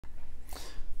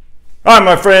All right,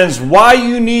 my friends, why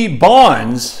you need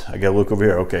bonds? I gotta look over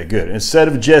here. Okay, good. Instead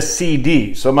of just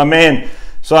CD. So my man,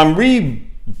 I'm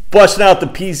busting out the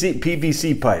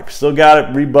PVC pipe. Still got it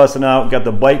rebusting out. Got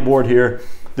the bite board here.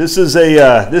 This is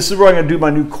where I'm gonna do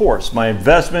my new course, my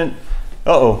investment.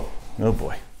 Oh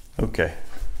boy. Okay,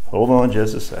 hold on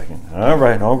just a second. All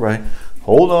right.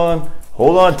 Hold on,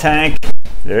 tank.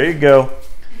 There you go.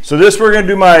 So we're gonna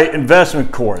do my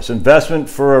investment course, investment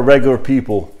for regular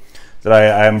people, that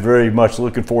I am very much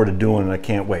looking forward to doing, and I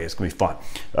can't wait. It's gonna be fun.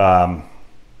 I'm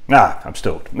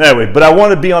stoked. Anyway, but I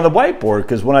want to be on the whiteboard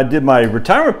because when I did my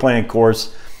retirement planning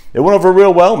course, it went over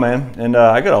real well, man. And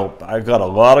I got a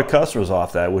lot of customers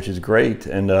off that, which is great.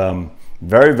 And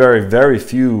very, very, very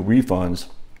few refunds.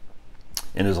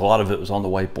 And there's a lot of it was on the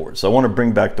whiteboard. So I want to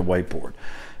bring back the whiteboard.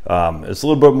 It's a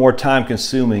little bit more time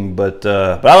consuming, but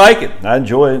I like it. I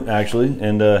enjoy it actually.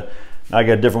 And I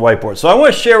got a different whiteboard. So I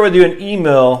want to share with you an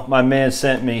email my man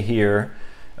sent me here.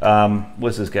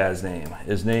 What's this guy's name?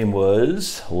 His name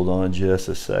was, hold on just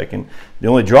a second. The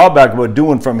only drawback about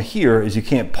doing from here is you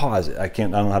can't pause it. I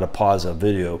don't know how to pause a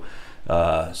video.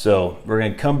 So we're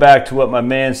going to come back to what my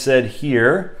man said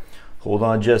here. Hold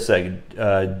on just a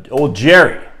second. Old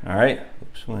Jerry, all right?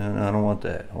 Oops, I don't want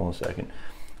that. Hold on a second.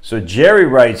 So Jerry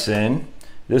writes in,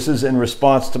 this is in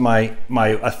response to my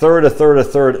a third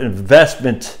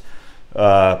investment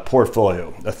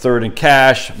portfolio. A third in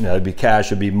cash, it'd be cash,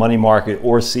 it'd be money market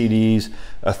or CDs,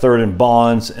 a third in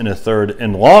bonds, and a third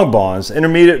in long bonds,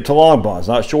 intermediate to long bonds,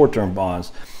 not short-term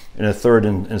bonds, and a third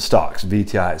in stocks,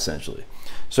 VTI essentially.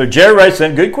 So Jerry writes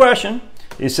in, good question.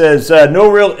 He says, no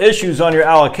real issues on your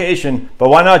allocation, but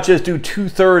why not just do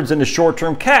 2/3 into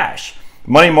short-term cash,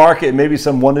 money market, and maybe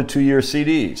some 1 to 2 year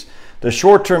CDs? The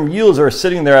short-term yields are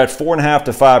sitting there at 4.5%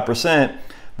 to 5%.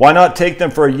 Why not take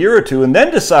them for a year or two and then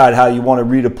decide how you want to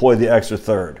redeploy the extra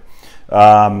third?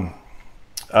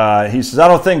 He says, I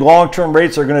don't think long-term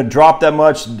rates are going to drop that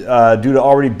much due to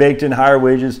already baked in higher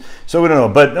wages. So we don't know.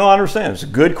 But no, I understand. It's a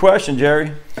good question,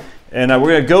 Jerry. And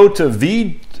we're going to go to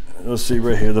let's see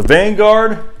right here, the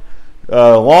Vanguard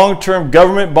Long-Term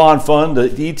Government Bond Fund, the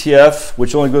ETF,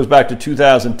 which only goes back to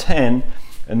 2010.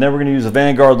 And then we're going to use the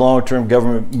Vanguard Long-Term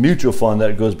Government Mutual Fund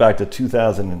that goes back to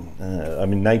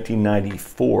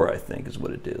 1994, I think is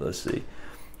what it did. Let's see.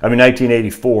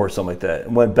 1984, something like that.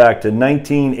 It went back to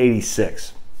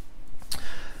 1986.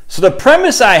 So the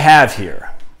premise I have here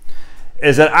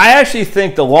is that I actually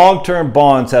think the long-term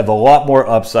bonds have a lot more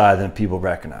upside than people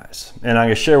recognize. And I'm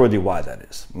going to share with you why that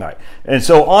is. All right. And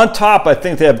so on top, I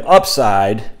think they have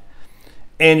upside,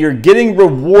 and you're getting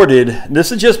rewarded.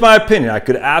 This is just my opinion. I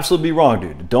could absolutely be wrong,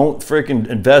 dude. Don't freaking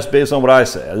invest based on what I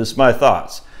say. This is my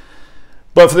thoughts.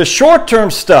 But for the short-term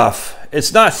stuff,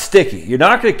 it's not sticky. You're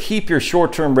not going to keep your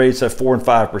short-term rates at 4% and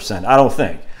 5%. I don't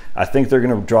think. I think they're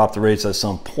going to drop the rates at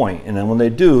some point. And then when they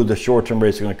do, the short-term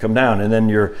rates are going to come down. And then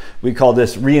we call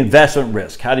this reinvestment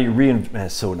risk. How do you reinvest? Man,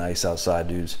 it's so nice outside,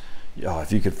 dudes. Oh,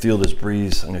 if you could feel this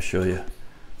breeze, I'm going to show you.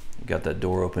 You got that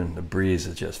door open. The breeze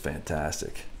is just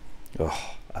fantastic.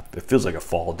 Oh, it feels like a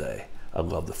fall day. I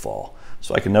love the fall.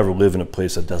 So I can never live in a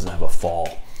place that doesn't have a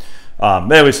fall.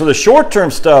 Anyway, so the short-term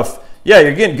stuff, yeah,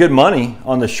 you're getting good money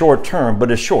on the short term,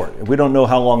 but it's short. We don't know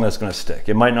how long that's going to stick.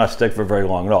 It might not stick for very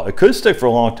long at all. It could stick for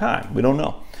a long time. We don't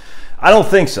know. I don't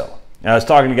think so. And I was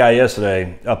talking to a guy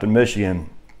yesterday up in Michigan.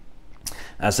 And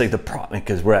I was like, the problem,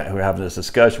 because we're having this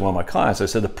discussion with one of my clients, I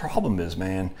said, the problem is,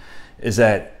 man, is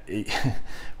that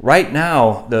right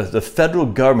now, the federal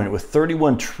government with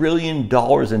 $31 trillion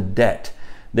in debt,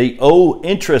 they owe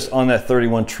interest on that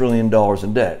 $31 trillion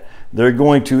in debt. They're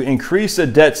going to increase the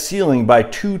debt ceiling by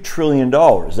 $2 trillion.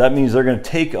 That means they're going to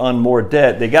take on more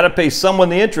debt. They got to pay someone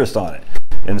the interest on it.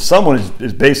 And someone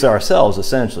is based on ourselves,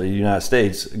 essentially, the United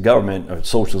States government, or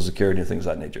Social Security and things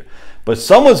of that nature. But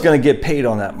someone's going to get paid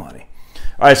on that money.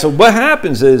 All right, so what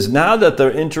happens is now that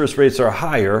their interest rates are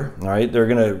higher, all right,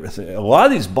 a lot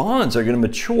of these bonds are going to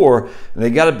mature, and they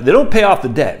don't pay off the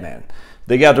debt, man.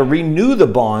 They got to renew the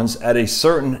bonds at a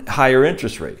certain higher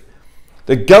interest rate.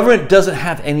 The government doesn't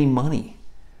have any money.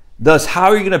 Thus,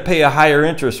 how are you going to pay a higher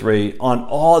interest rate on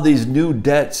all these new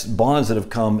debts, bonds that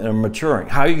have come and are maturing?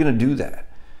 How are you going to do that?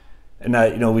 And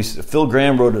Phil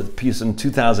Graham wrote a piece in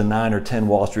 2009 or 10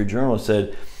 Wall Street Journal that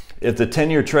said, if the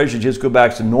 10-year treasury just go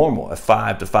back to normal at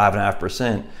 5 to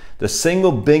 5.5%, the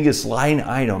single biggest line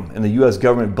item in the U.S.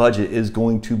 government budget is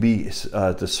going to be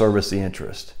to service the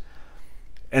interest.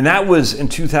 And that was in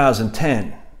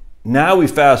 2010. Now we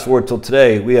fast forward till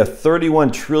today, we have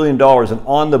 $31 trillion in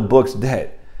on-the-books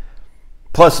debt.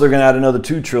 Plus they're going to add another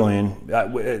 $2 trillion.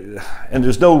 And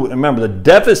remember, the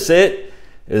deficit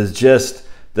is just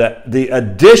That the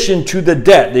addition to the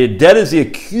debt is the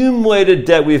accumulated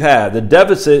debt we've had. The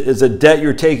deficit is the debt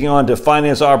you're taking on to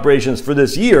finance operations for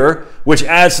this year, which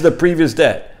adds to the previous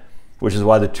debt, which is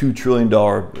why the $2 trillion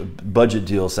budget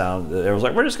deal it was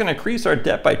like, we're just going to increase our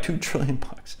debt by $2 trillion.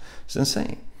 It's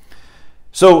insane.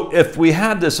 So if we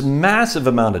have this massive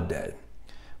amount of debt,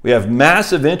 we have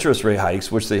massive interest rate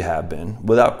hikes, which they have been,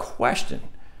 without question.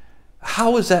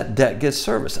 How does that debt get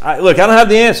serviced? Look, I don't have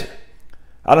the answer.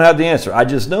 I don't have the answer. I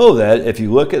just know that if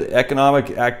you look at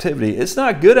economic activity, it's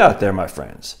not good out there, my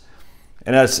friends.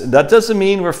 And that doesn't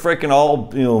mean we're freaking all,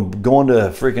 going to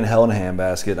freaking hell in a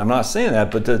handbasket. I'm not saying that,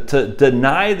 but to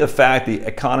deny the fact the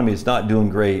economy is not doing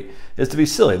great is to be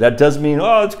silly. That doesn't mean,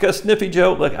 oh, it's a sniffy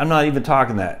joke. Like, I'm not even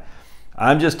talking that.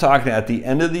 I'm just talking at the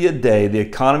end of the day, the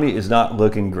economy is not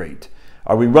looking great.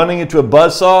 Are we running into a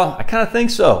buzzsaw? I kind of think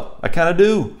so. I kind of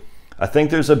do. I think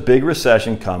there's a big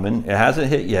recession coming. It hasn't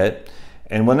hit yet.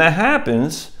 And when that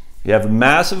happens, you have a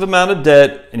massive amount of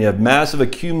debt and you have massive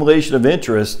accumulation of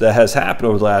interest that has happened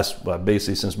over the last,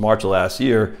 basically since March of last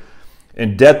year,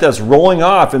 and debt that's rolling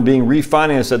off and being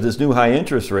refinanced at this new high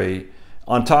interest rate.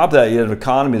 On top of that, you have an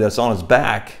economy that's on its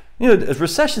back.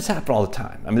 Recessions happen all the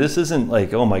time. I mean, this isn't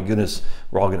like, oh my goodness,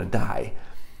 we're all going to die.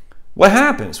 What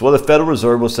happens? Well, the Federal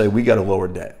Reserve will say, we got to lower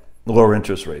debt, lower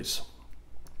interest rates.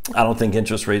 I don't think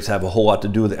interest rates have a whole lot to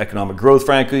do with economic growth,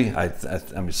 frankly. I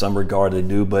mean, some regard they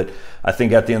do, but I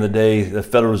think at the end of the day, the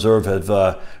Federal Reserve have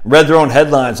read their own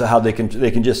headlines of how they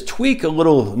can just tweak a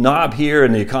little knob here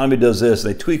and the economy does this.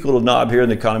 They tweak a little knob here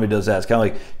and the economy does that. It's kind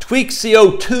of like tweak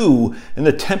CO2 and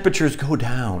the temperatures go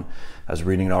down. I was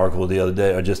reading an article the other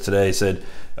day, or just today, said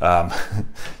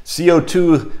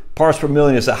CO2 parts per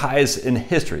million is the highest in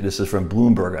history. This is from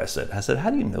Bloomberg, I said,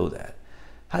 how do you know that?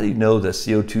 How do you know that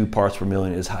CO2 parts per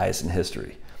million is highest in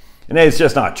history? And it's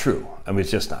just not true. I mean,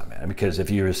 it's just not, man. Because if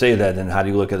you were to say that, then how do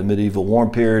you look at the medieval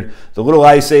warm period, the little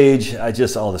ice age?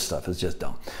 All this stuff is just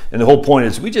dumb. And the whole point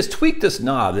is we just tweak this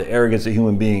knob, the arrogance of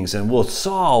human beings, and we'll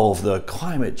solve the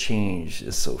climate change.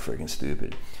 It's so freaking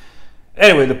stupid.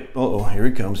 Anyway, here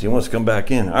he comes. He wants to come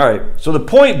back in. All right. So the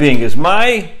point being is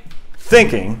my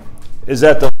thinking is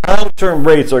that the long-term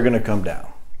rates are going to come down.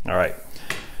 All right.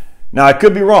 Now, I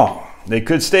could be wrong. They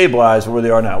could stabilize where they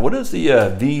are now. What is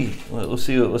the V? Let's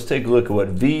see. Let's take a look at what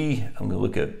V. I'm going to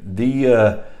look at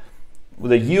the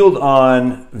yield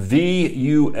on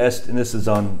VUS, and this is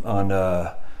on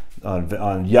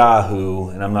Yahoo,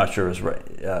 and I'm not sure it's right.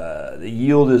 The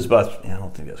yield is about. I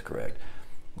don't think that's correct.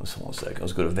 Let's hold on a second.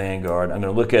 Let's go to Vanguard. I'm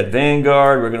going to look at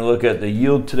Vanguard. We're going to look at the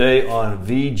yield today on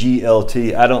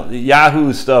VGLT.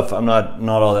 Yahoo stuff. I'm not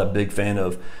all that big fan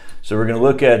of. So we're going to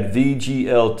look at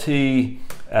VGLT.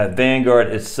 At Vanguard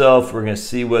itself, we're going to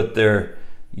see what their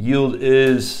yield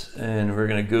is, and we're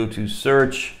going to go to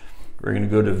search. We're going to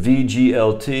go to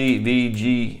VGLT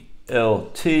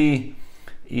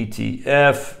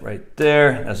ETF right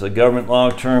there. That's a government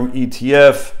long-term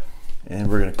ETF, and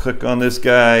we're going to click on this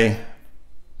guy. I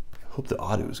hope the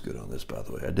audio is good on this, by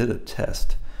the way. I did a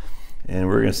test, and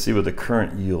we're going to see what the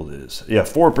current yield is. Yeah,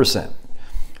 4%. All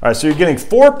right, so you're getting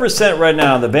 4% right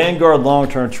now on the Vanguard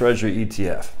long-term Treasury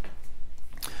ETF.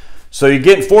 So you're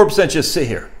getting 4%, just sit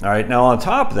here. All right, now on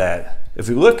top of that, if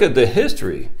we look at the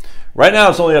history, right now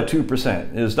it's only up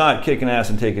 2%. It's not kicking ass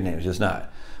and taking names, it's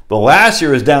not. But last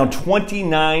year is down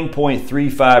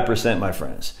 29.35%, my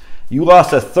friends. You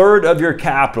lost a third of your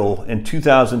capital in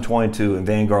 2022 in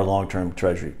Vanguard long-term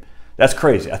Treasury. That's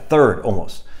crazy, a third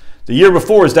almost. The year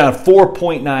before is down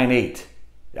 4.98.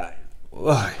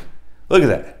 Look at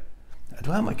that. I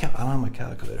don't have my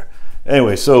calculator.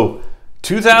 Anyway, so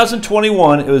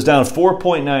 2021, it was down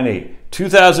 4.98.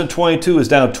 2022 is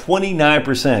down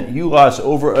 29%. You lost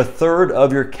over a third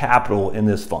of your capital in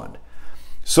this fund.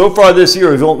 So far this year,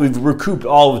 we've recouped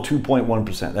all of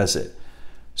 2.1%. That's it.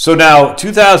 So now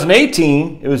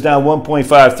 2018, it was down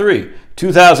 1.53.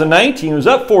 2019 was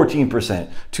up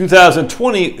 14%.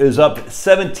 2020 is up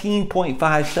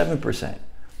 17.57%.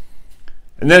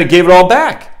 And then it gave it all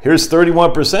back. Here's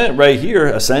 31% right here,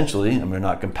 essentially. I mean, we're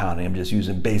not compounding. I'm just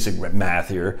using basic math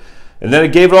here. And then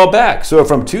it gave it all back. So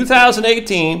from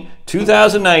 2018,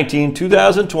 2019,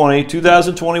 2020,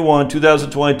 2021,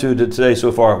 2022 to today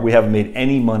so far, we haven't made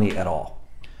any money at all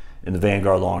in the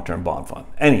Vanguard Long-Term Bond Fund.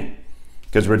 Any.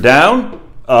 Because we're down,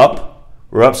 up,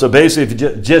 we're up. So basically, if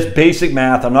you just basic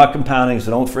math, I'm not compounding,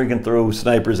 so don't freaking throw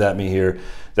snipers at me here.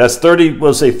 That's 30,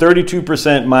 we'll say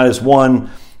 32% minus 1.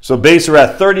 So basically, we're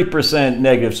at 30%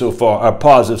 negative so far, or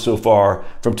positive so far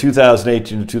from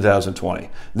 2018 to 2020.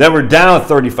 Then we're down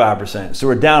 35%. So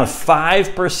we're down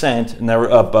 5%, and now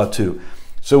we're up about 2.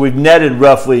 So we've netted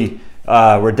roughly,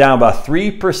 we're down about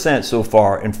 3% so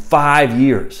far in 5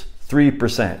 years.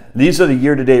 3%. These are the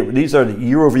year-to-date, these are the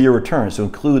year-over-year returns, so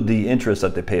include the interest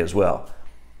that they pay as well.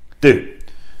 Dude,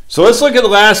 so let's look at the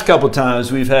last couple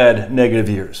times we've had negative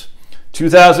years.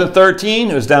 2013,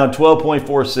 it was down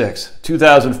 12.46.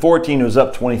 2014, it was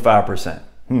up 25%.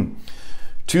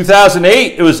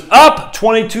 2008, it was up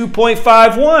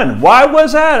 22.51. Why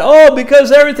was that? Oh,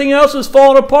 because everything else was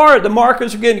falling apart. The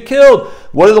markets were getting killed.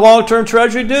 What did the long-term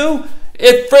treasury do?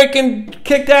 It freaking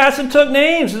kicked ass and took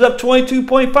names. It's up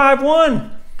 22.51.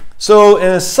 So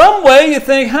in some way you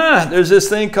think, there's this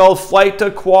thing called flight to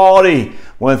quality.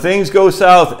 When things go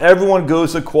south, everyone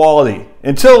goes to quality.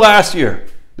 Until last year.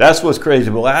 That's what's crazy.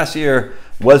 But last year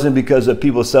wasn't because of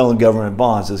people selling government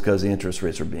bonds. It's because the interest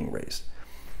rates were being raised.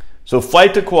 So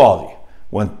flight to quality.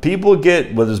 When people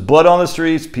get, when there's blood on the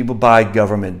streets, people buy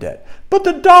government debt. But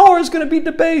the dollar is going to be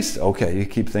debased. Okay, you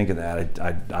keep thinking that.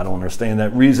 I don't understand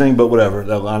that reasoning, but whatever.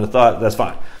 That line of thought, that's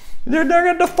fine. They're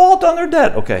going to default on their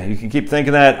debt. Okay, you can keep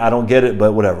thinking that. I don't get it,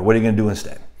 but whatever. What are you going to do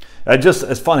instead?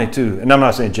 It's funny too, and I'm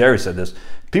not saying Jerry said this.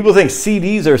 People think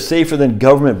CDs are safer than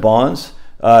government bonds.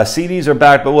 CDs are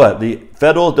backed by what? The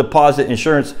Federal Deposit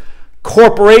Insurance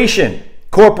Corporation.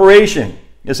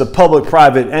 It's a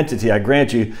public-private entity, I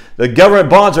grant you. The government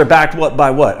bonds are backed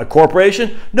by what? A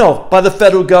corporation? No, by the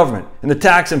federal government. And the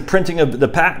tax and printing of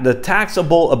the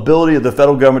taxable ability of the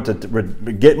federal government to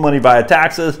get money via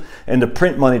taxes and to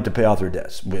print money to pay off their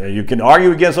debts. You can argue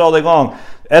against it all day long.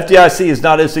 FDIC is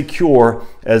not as secure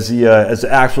as the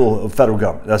actual federal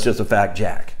government. That's just a fact,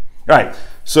 Jack. All right,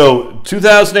 so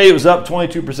 2008 was up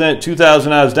 22%.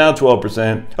 2009 was down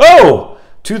 12%. Oh,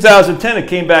 2010 it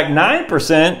came back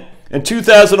 9%. In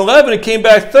 2011, it came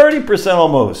back 30%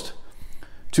 almost.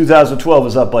 2012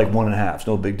 was up like 1.5%.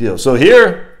 No big deal. So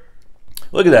here,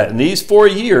 look at that. In these 4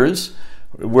 years,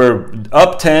 we're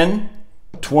up 10,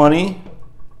 20,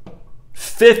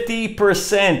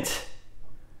 50%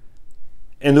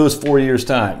 in those 4 years'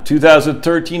 time.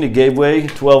 2013, it gave way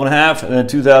 12.5%, and then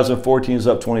 2014 is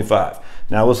up 25%.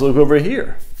 Now let's look over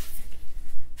here.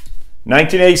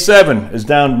 1987 is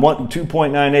down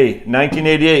 2.98.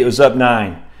 1988 was up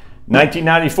 9.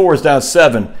 1994 is down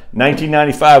 7.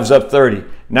 1995 was up 30.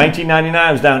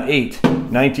 1999 was down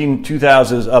 8.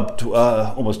 2000 is up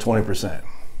almost 20%.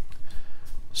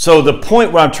 So the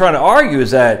point what I'm trying to argue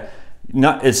is that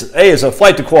it's a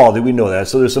flight to quality. We know that.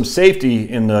 So there's some safety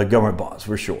in the government bonds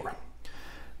for sure.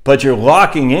 But you're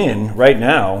locking in right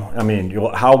now. I mean,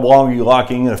 how long are you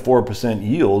locking in a 4%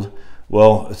 yield?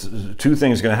 Well, two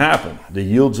things are going to happen. The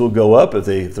yields will go up if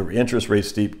the interest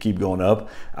rates keep going up.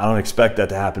 I don't expect that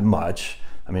to happen much.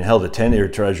 I mean, hell, the 10-year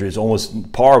treasury is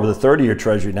almost par with the 30-year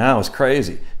treasury now. It's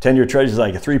crazy. 10-year treasury is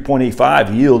like a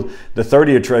 3.85 yield. The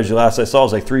 30-year treasury last I saw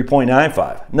was like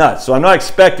 3.95. Nuts. So I'm not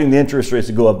expecting the interest rates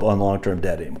to go up on long-term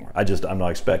debt anymore. I'm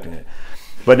not expecting it.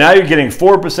 But now you're getting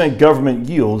 4% government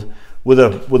yield with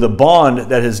a bond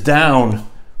that is down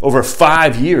over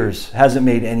 5 years, hasn't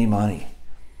made any money.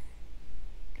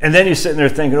 And then you're sitting there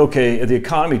thinking, okay, if the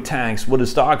economy tanks, what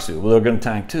does stocks do? Well, they're going to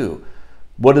tank too.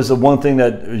 What is the one thing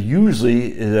that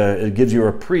usually gives you a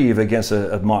reprieve against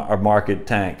a market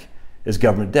tank is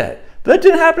government debt. But that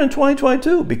didn't happen in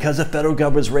 2022 because the federal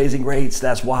government's raising rates.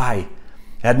 That's why.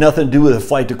 It had nothing to do with a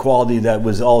flight to quality that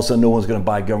was all of a sudden no one's going to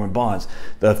buy government bonds.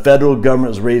 The federal government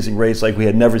was raising rates like we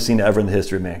had never seen ever in the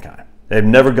history of mankind. They've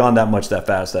never gone that much, that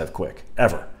fast, that quick,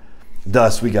 ever.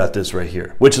 Thus, we got this right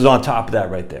here, which is on top of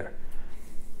that right there.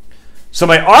 So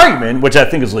my argument, which I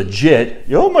think is legit,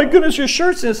 oh my goodness, your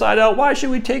shirt's inside out. Why should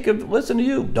we listen to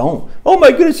you? Don't. Oh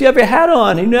my goodness, you have your hat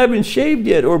on and you haven't shaved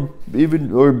yet or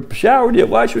showered yet.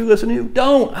 Why should we listen to you?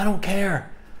 Don't. I don't care.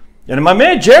 And my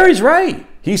man Jerry's right.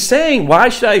 He's saying, why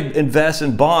should I invest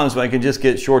in bonds when I can just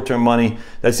get short-term money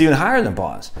that's even higher than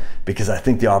bonds? Because I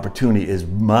think the opportunity is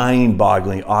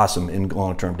mind-boggling awesome in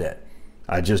long-term debt.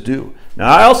 I just do. Now,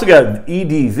 I also got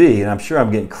EDV, and I'm sure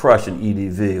I'm getting crushed in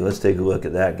EDV. Let's take a look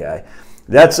at that guy.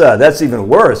 That's even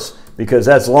worse because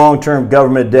that's long-term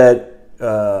government debt.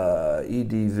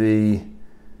 EDV.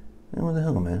 What the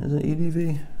hell, man? Is it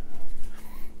EDV?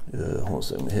 Hold on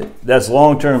a second. That's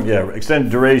long-term,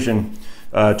 extended duration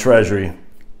treasury.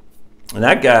 And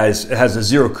that guy's has a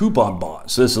zero coupon bond.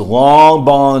 So this is long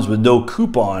bonds with no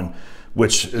coupon,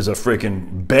 which is a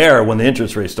freaking bear when the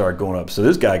interest rates start going up. So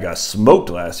this guy got smoked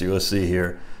last year. Let's see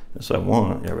here. That's what I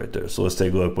want. Yeah, right there. So let's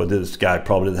take a look. But this guy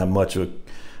probably didn't have much of a,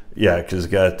 because it's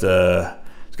got a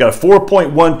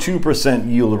 4.12%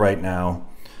 yield right now.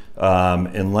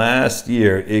 And last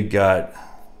year it got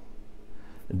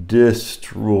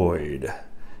destroyed.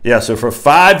 Yeah, so for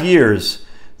 5 years,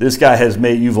 this guy has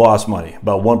you've lost money,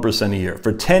 about 1% a year.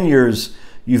 For 10 years,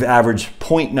 you've averaged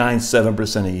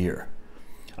 0.97% a year.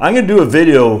 I'm going to do a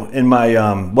video in my,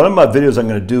 one of my videos I'm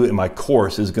going to do in my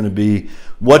course is going to be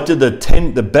what did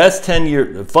the best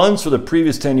 10-year funds for the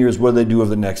previous 10 years, what do they do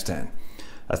over the next 10?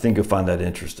 I think you'll find that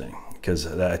interesting because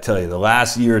I tell you, the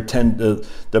last year,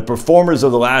 the performers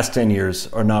of the last 10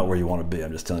 years are not where you want to be.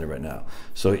 I'm just telling you right now.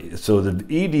 So the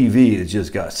EDV has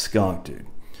just got skunked, dude.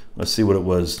 Let's see what it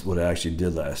was, what it actually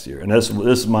did last year. And this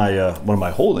is my one of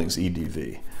my holdings,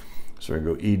 EDV. So I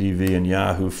go EDV and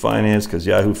Yahoo Finance because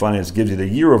Yahoo Finance gives you the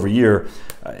year over year.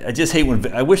 I just hate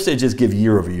when, I wish they just give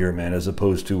year over year, man, as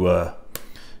opposed to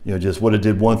you know, just what it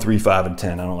did 1, 3, 5, and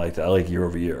 10. I don't like that. I like year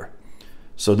over year.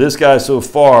 So this guy so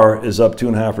far is up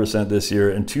 2.5% this year.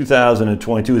 In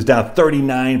 2022, is down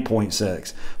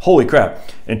 39.6. Holy crap!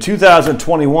 In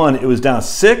 2021, it was down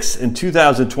 6. In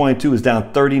 2022, it was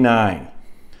down 39.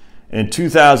 In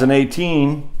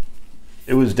 2018,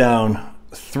 it was down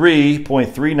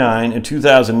 3.39. In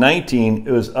 2019,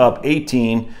 it was up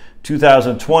 18.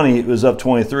 2020, it was up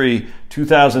 23.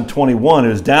 2021, it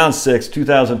was down 6.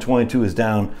 2022 is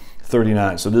down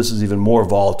 39. So this is even more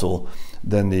volatile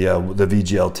than the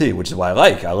VGLT, which is why I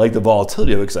like the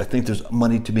volatility of it, because I think there's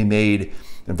money to be made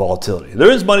in volatility.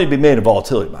 There is money to be made in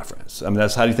volatility, my friends. I mean,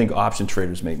 that's how do you think option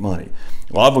traders make money?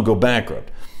 A lot of them go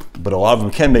bankrupt, but a lot of them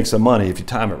can make some money if you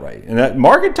time it right. And that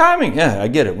market timing, yeah, I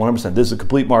get it, 100%. This is a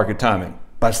complete market timing,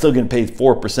 but I'm still getting paid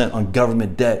 4% on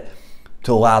government debt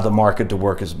to allow the market to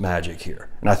work as magic here.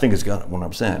 And I think it's gonna,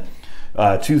 100%.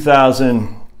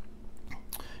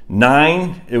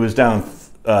 2009, it was down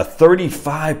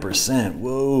 35%.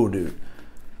 Whoa, dude.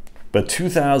 But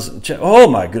 2000, oh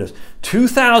my goodness.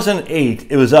 2008,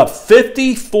 it was up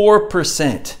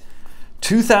 54%.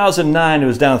 2009, it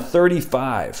was down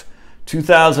 35.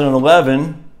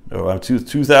 2011, or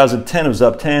 2010, it was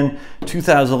up 10.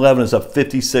 2011 is up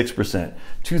 56%.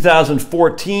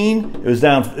 2014, it was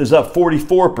up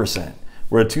 44%.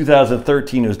 Where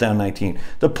 2013, it was down 19.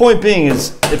 The point being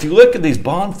is, if you look at these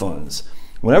bond funds,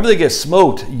 whenever they get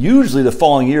smoked, usually the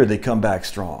following year they come back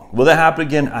strong. Will that happen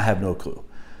again? I have no clue.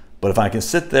 But if I can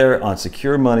sit there on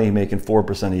secure money making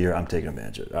 4% a year, I'm taking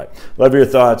advantage of it. All right, love your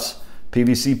thoughts.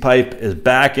 PVC pipe is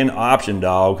back in option,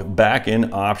 dog. Back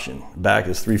in option. Back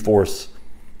is 3/4.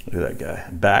 Look at that guy.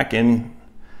 Back in.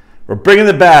 We're bringing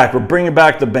it back. We're bringing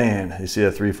back the band. You see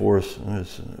that 3/4?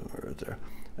 Right there.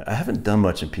 I haven't done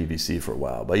much in PVC for a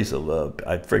while, but I used to love.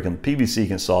 PVC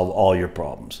can solve all your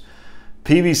problems.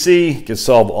 PVC can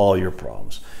solve all your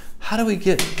problems. How do we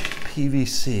get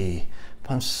PVC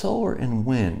on solar and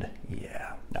wind?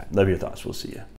 Yeah. Love your thoughts. We'll see you.